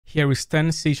Here is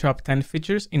 10 C#10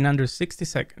 features in under 60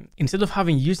 seconds. Instead of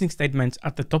having using statements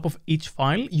at the top of each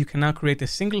file, you can now create a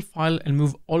single file and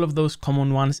move all of those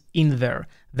common ones in there.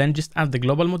 Then just add the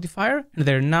global modifier and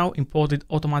they're now imported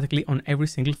automatically on every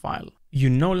single file. You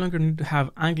no longer need to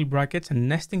have angle brackets and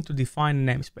nesting to define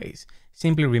a namespace.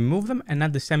 Simply remove them and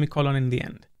add the semicolon in the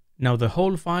end. Now the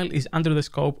whole file is under the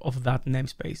scope of that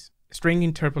namespace. String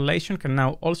interpolation can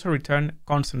now also return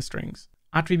constant strings.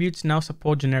 Attributes now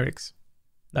support generics.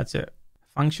 That's it.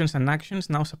 Functions and actions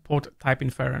now support type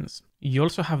inference. You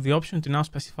also have the option to now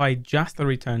specify just the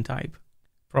return type.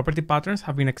 Property patterns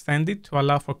have been extended to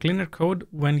allow for cleaner code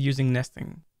when using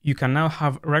nesting. You can now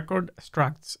have record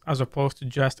structs as opposed to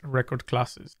just record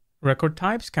classes. Record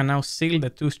types can now seal the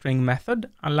toString method,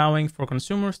 allowing for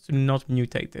consumers to not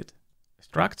mutate it.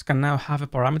 Structs can now have a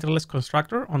parameterless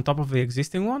constructor on top of the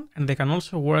existing one, and they can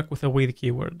also work with a with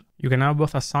keyword. You can now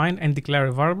both assign and declare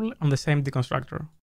a variable on the same deconstructor.